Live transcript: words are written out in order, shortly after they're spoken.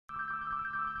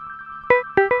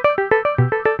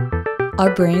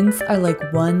Our brains are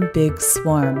like one big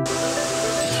swarm.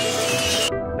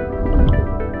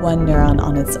 One neuron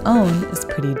on its own is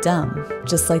pretty dumb,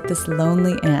 just like this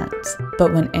lonely ant.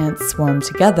 But when ants swarm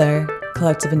together,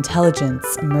 collective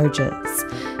intelligence emerges.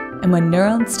 And when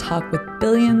neurons talk with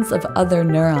billions of other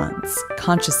neurons,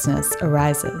 consciousness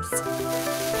arises.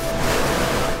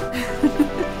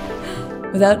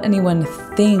 Without any one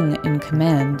thing in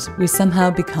command, we somehow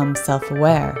become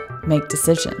self-aware, make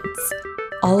decisions.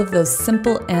 All of those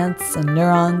simple ants and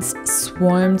neurons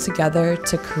swarm together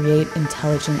to create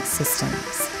intelligent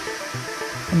systems.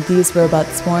 And these robot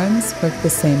swarms work the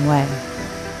same way.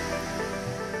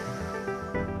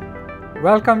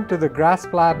 Welcome to the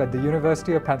GRASP Lab at the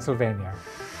University of Pennsylvania.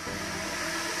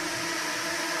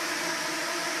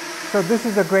 So this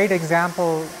is a great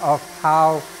example of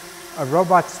how a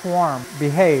robot swarm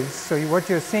behaves. So what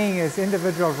you're seeing is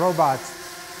individual robots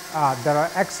that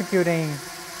are executing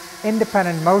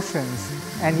independent motions,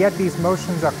 and yet these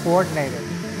motions are coordinated.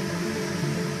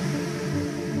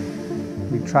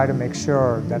 We try to make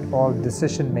sure that all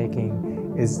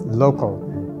decision-making is local.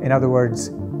 In other words,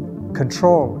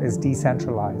 control is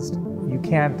decentralized. You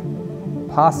can't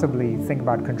possibly think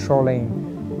about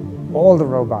controlling all the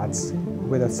robots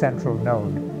with a central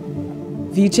node.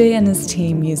 Vijay and his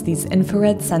team use these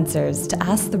infrared sensors to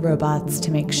ask the robots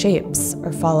to make shapes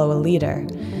or follow a leader.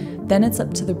 Then it's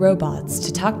up to the robots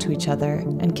to talk to each other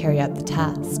and carry out the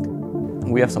task.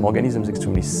 We have some organisms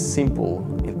extremely simple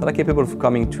that are capable of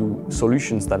coming to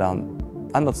solutions that are,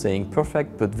 I'm not saying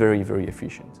perfect, but very, very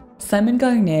efficient. Simon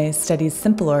Garnier studies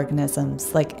simple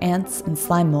organisms like ants and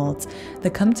slime molds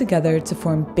that come together to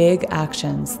form big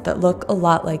actions that look a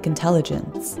lot like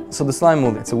intelligence. So the slime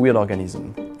mold, it's a weird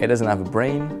organism. It doesn't have a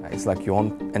brain. It's like your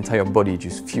entire body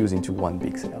just fused into one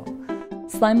big cell.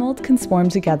 Slime mold can swarm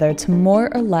together to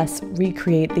more or less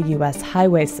recreate the US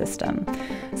highway system.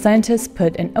 Scientists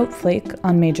put an oat flake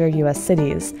on major US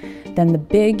cities. Then the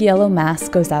big yellow mass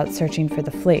goes out searching for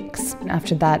the flakes.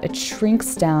 After that, it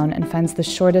shrinks down and finds the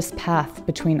shortest path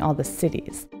between all the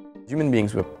cities. Human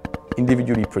beings were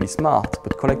individually pretty smart,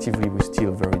 but collectively we're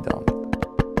still very dumb.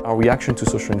 Our reaction to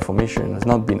social information has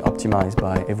not been optimized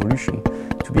by evolution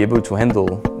to be able to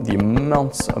handle the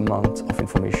immense amount of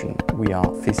information we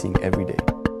are facing every day.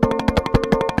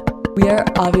 We are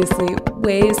obviously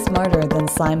way smarter than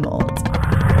slime mold.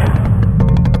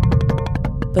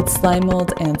 But slime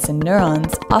mold, ants, and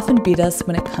neurons often beat us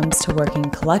when it comes to working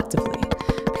collectively,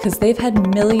 because they've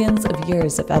had millions of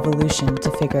years of evolution to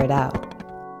figure it out.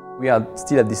 We are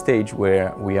still at this stage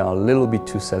where we are a little bit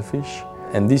too selfish,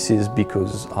 and this is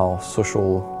because our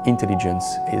social intelligence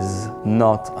is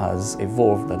not as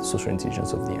evolved as the social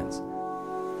intelligence of the ants.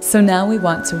 So now we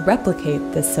want to replicate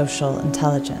this social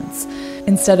intelligence.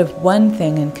 Instead of one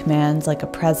thing in command like a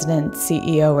president,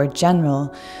 CEO, or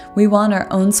general, we want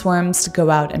our own swarms to go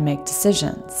out and make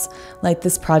decisions, like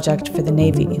this project for the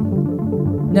Navy.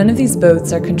 None of these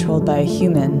boats are controlled by a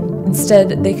human.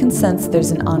 Instead, they can sense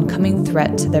there's an oncoming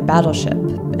threat to their battleship,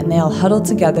 and they all huddle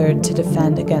together to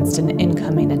defend against an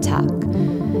incoming attack.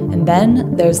 And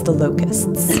then there's the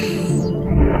locusts.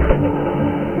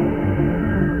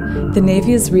 The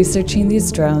Navy is researching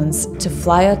these drones to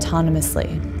fly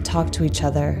autonomously, talk to each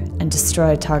other, and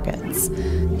destroy targets.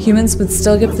 Humans would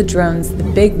still give the drones the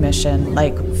big mission,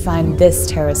 like find this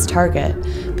terrorist target,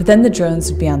 but then the drones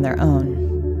would be on their own.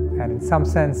 And in some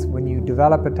sense, when you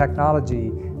develop a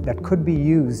technology that could be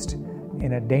used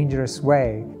in a dangerous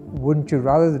way, wouldn't you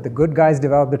rather that the good guys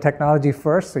develop the technology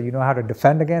first so you know how to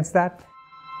defend against that?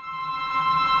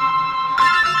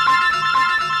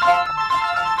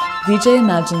 Vijay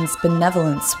imagines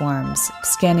benevolent swarms,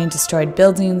 scanning destroyed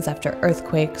buildings after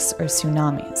earthquakes or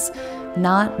tsunamis,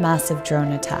 not massive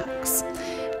drone attacks.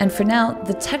 And for now,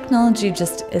 the technology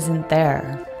just isn't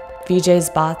there. Vijay's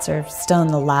bots are still in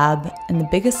the lab, and the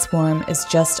biggest swarm is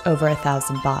just over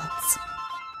 1,000 bots.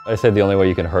 I say the only way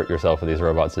you can hurt yourself with these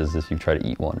robots is if you try to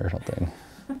eat one or something.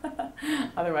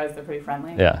 Otherwise, they're pretty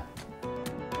friendly. Yeah.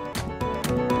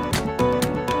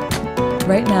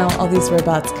 Right now, all these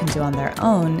robots can do on their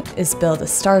own is build a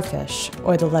starfish,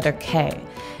 or the letter K,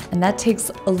 and that takes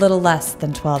a little less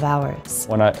than 12 hours.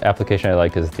 One application I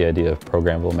like is the idea of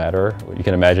programmable matter. You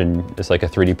can imagine it's like a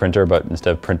 3D printer, but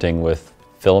instead of printing with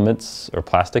filaments or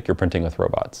plastic, you're printing with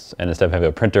robots. And instead of having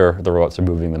a printer, the robots are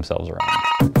moving themselves around.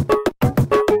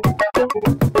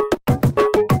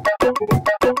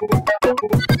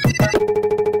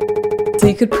 So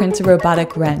you could print a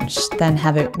robotic wrench, then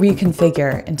have it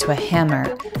reconfigure into a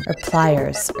hammer, or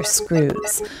pliers, or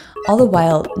screws. All the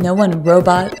while, no one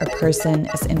robot or person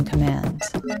is in command.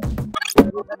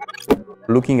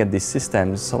 Looking at these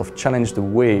systems sort of challenge the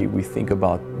way we think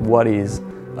about what is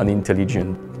an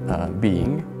intelligent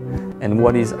being and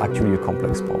what is actually a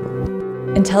complex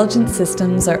problem. Intelligent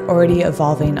systems are already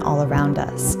evolving all around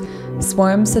us.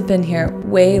 Swarms have been here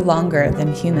way longer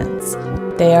than humans.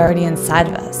 They are already inside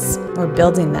of us. We're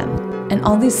building them. And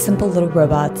all these simple little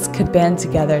robots could band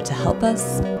together to help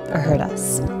us or hurt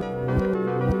us.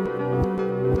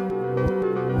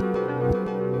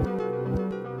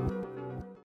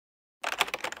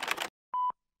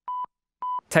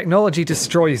 Technology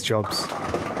destroys jobs.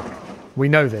 We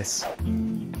know this.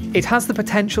 It has the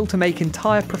potential to make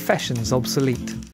entire professions obsolete.